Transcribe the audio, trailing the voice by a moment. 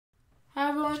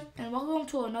everyone, and welcome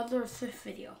to another Swift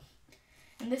video.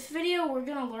 In this video, we're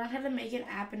going to learn how to make an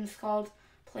app, and it's called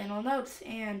Plain Old Notes.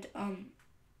 And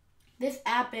this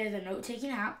app is a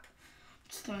note-taking app. I'm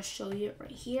just going to show you it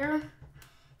right here.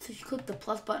 So if you click the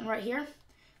plus button right here,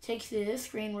 it takes you to this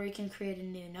screen where you can create a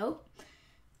new note.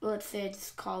 Let's say I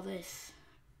just call this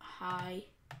hi,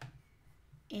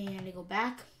 and I go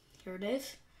back. Here it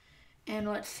is. And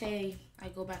let's say I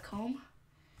go back home.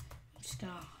 I'm just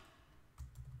going to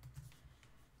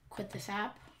quit this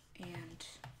app and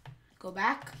go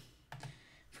back.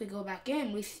 If we go back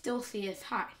in, we still see it's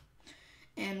hi.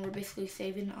 And we're basically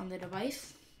saving on the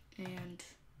device. And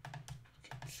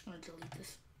I'm just going to delete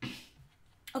this.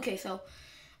 Okay, so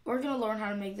we're going to learn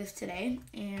how to make this today.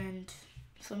 And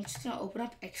so I'm just going to open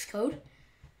up Xcode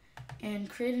and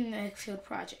create an Xcode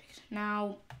project.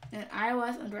 Now, in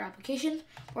iOS under application,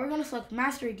 we're going to select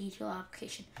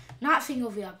MasterDetailApplication, not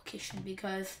single-view application,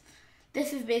 because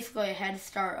this is basically a head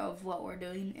start of what we're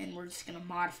doing, and we're just going to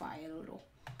modify it a little.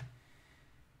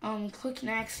 Click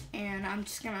next, and I'm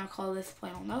just going to call this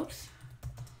Plain Old Notes.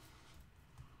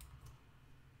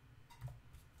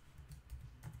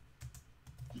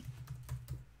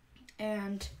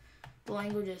 And the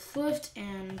language is Swift,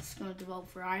 and it's going to develop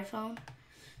for iPhone.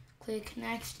 Click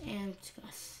next, and I'm just going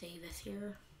to save this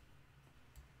here.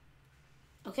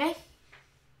 Okay?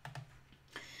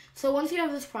 So once you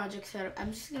have this project set up,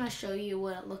 I'm just going to show you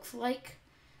what it looks like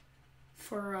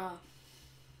for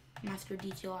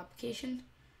MasterDetailApplication.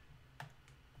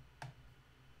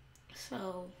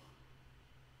 So,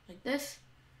 like this.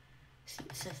 See,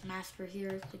 it says master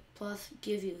here, click plus,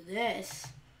 give you this,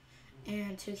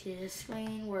 and takes you to this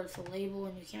screen where it's a label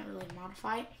and you can't really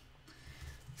modify it.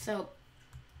 So,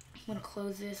 I'm going to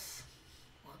close this.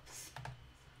 Whoops.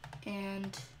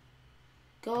 And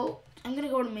I'm going to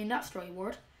go to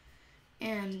main.storyboard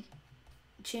and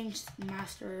change the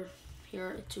master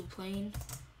here to plain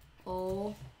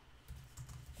old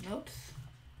notes.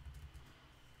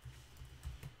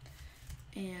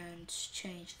 And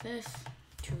change this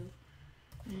to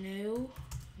new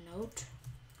note.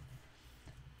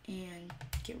 And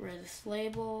get rid of this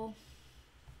label.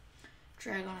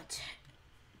 Drag on a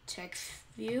text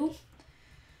view.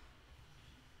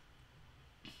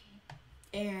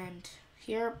 And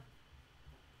here,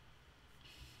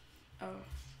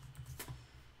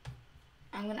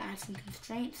 I'm going to add some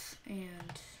constraints,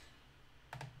 and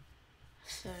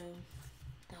so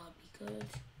that would be good.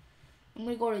 I'm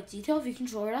going to go to Detail View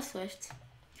Controller Swift,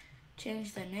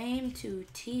 change the name to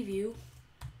TView,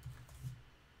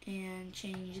 and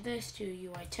change this to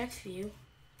UI Text View.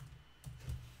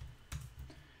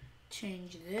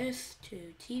 Change this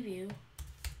to TView.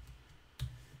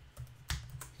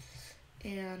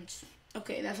 And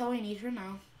okay, that's all we need for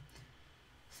now.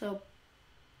 So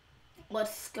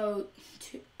let's go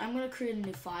to, I'm going to create a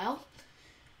new file.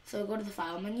 So go to the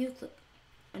file menu, click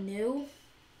a new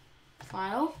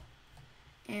file,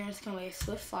 and it's going to be a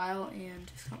Swift file,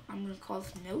 and I'm going to call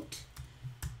this note.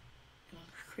 And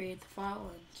I'll create the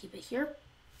file and keep it here.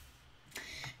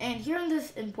 And here in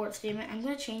this import statement, I'm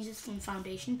going to change this from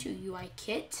foundation to UI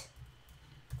kit,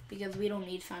 because we don't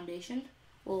need foundation.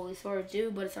 Well, we sort of do,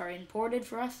 but it's already imported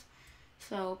for us.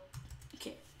 So,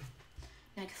 okay.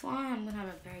 Next line, I'm going to have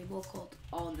a variable called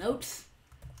all notes.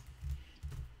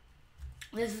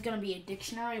 This is going to be a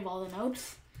dictionary of all the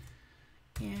notes.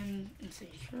 And say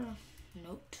here,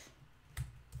 note.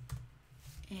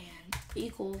 And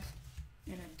equals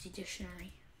an empty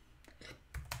dictionary.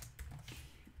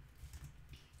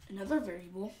 Another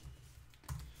variable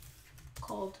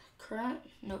called current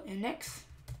note index.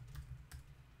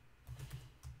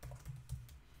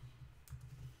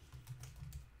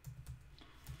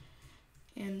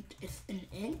 And it's an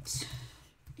int,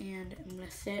 and I'm going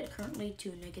to set it currently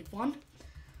to -1.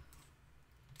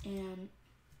 And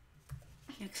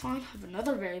next one, I have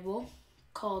another variable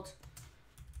called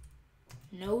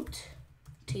note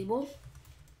table,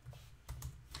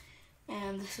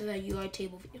 and this is a UI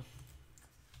table view.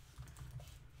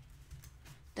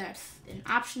 That's an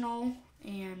optional,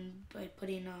 and by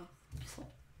putting a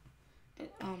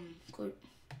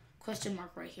question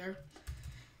mark right here,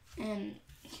 and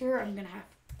here I'm gonna have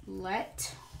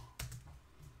let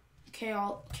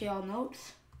all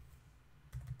notes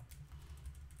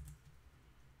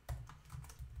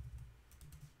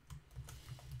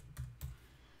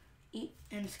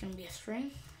and it's gonna be a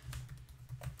string.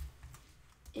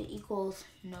 It equals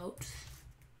notes.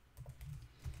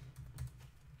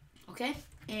 Okay,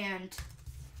 and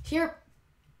here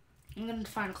I'm gonna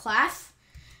define a class,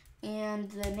 and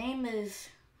the name is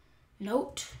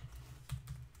note.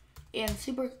 And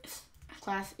super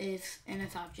class is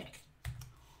NSObject.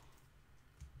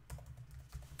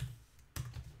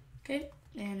 Okay,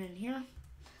 and in here,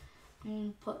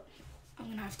 I'm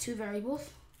gonna have two variables.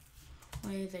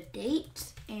 One is a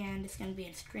date, and it's gonna be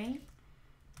a string.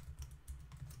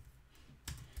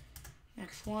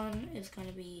 Next one is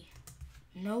gonna be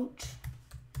note.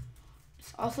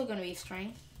 It's also gonna be a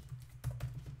string.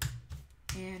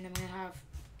 And I'm gonna have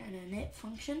an init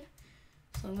function.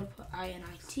 So I'm gonna put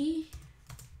init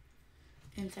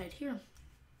inside here.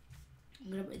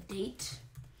 I'm gonna put date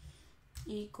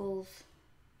equals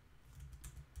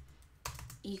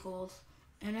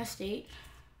NSDate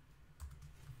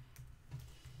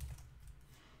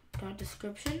dot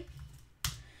description,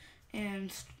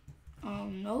 and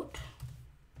note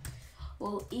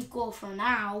will equal, for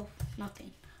now,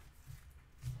 nothing.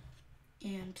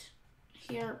 And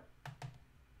here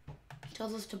it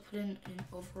tells us to put in an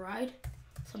override,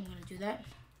 so I'm gonna do that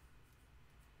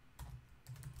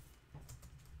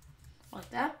like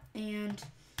that. And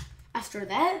after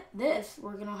that,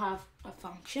 we're gonna have a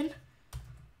function.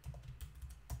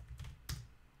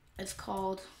 It's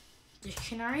called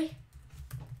dictionary,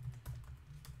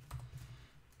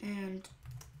 and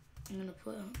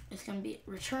it's gonna be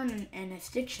return an NS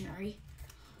dictionary.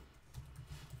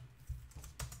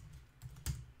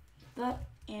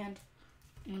 And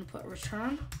I'm gonna put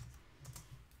return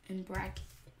in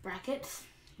brackets,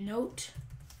 note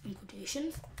in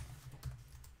quotations,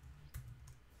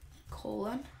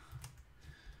 colon,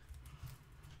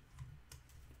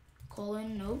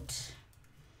 note.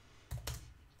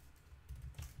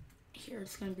 Here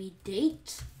it's gonna be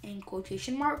date in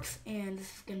quotation marks, and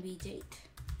this is gonna be date.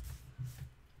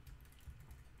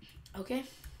 Okay.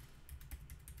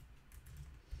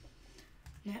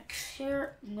 Next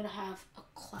here, I'm gonna have a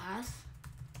class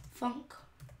func.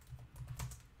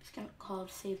 It's gonna be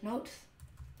called save notes.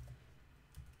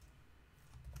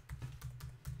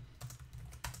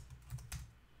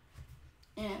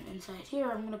 And inside here,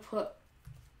 I'm gonna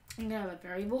have a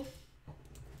variable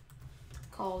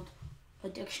called a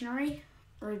dictionary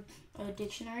or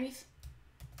dictionaries.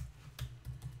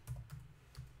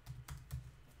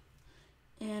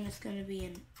 And it's gonna be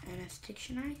an NS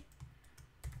dictionary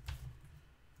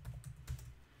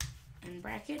in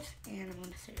brackets, and I'm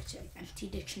gonna say it's an empty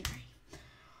dictionary.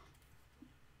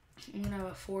 I'm gonna have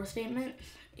a for statement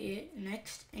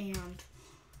next, and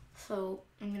so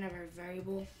I'm gonna have a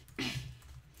variable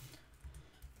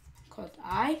called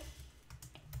I,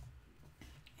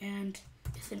 and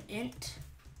it's an int.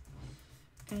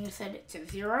 I'm gonna set it to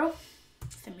 0,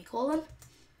 semicolon,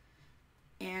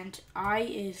 and I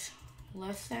is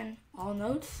less than all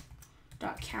notes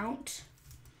dot count,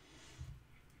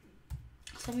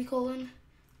 semicolon,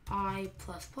 I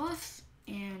plus plus,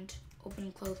 and open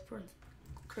and close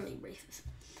curly braces.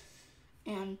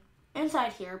 And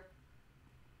inside here,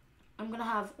 I'm gonna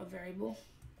have a variable,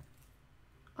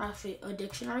 or actually a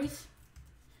dictionaries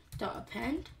dot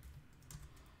append,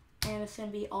 and it's gonna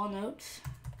be all notes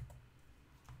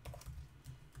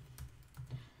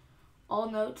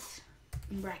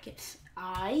in brackets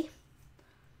I,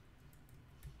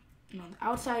 and on the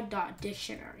outside dot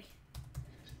dictionary.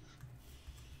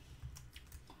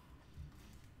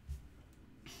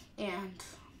 And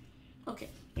okay,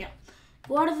 yeah.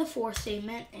 Go out of the for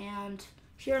statement, and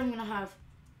here I'm gonna have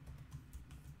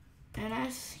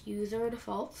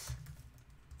NSUserDefaults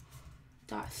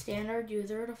dot standard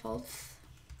user defaults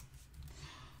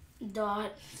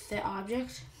dot set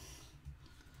object.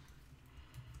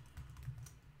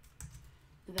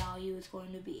 The value is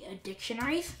going to be a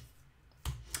dictionary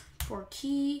for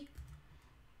key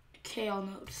all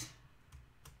notes,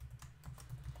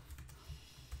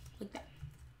 like that.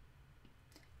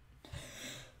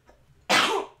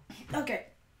 Okay,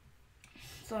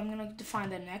 so I'm gonna define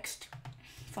the next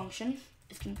function.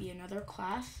 It's gonna be another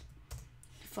class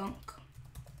func.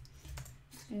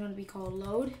 It's gonna be called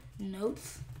load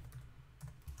notes.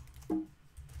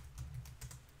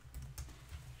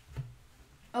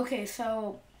 Okay,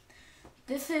 so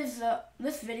this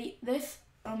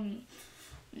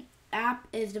app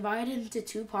is divided into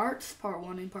two parts, part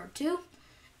 1 and part 2.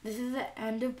 This is the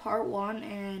end of part 1,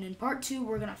 and in part 2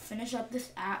 we're gonna finish up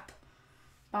this app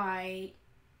by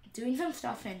doing some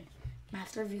stuff in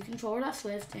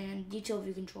MasterViewController.Swift and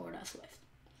DetailViewController.Swift.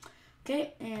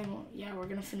 Okay, and yeah, we're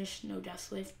gonna finish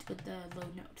Node.Swift with the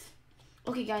load notes.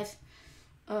 Okay, guys,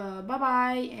 bye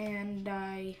bye, and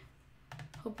I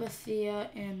hope to see you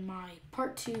in my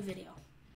part 2 video.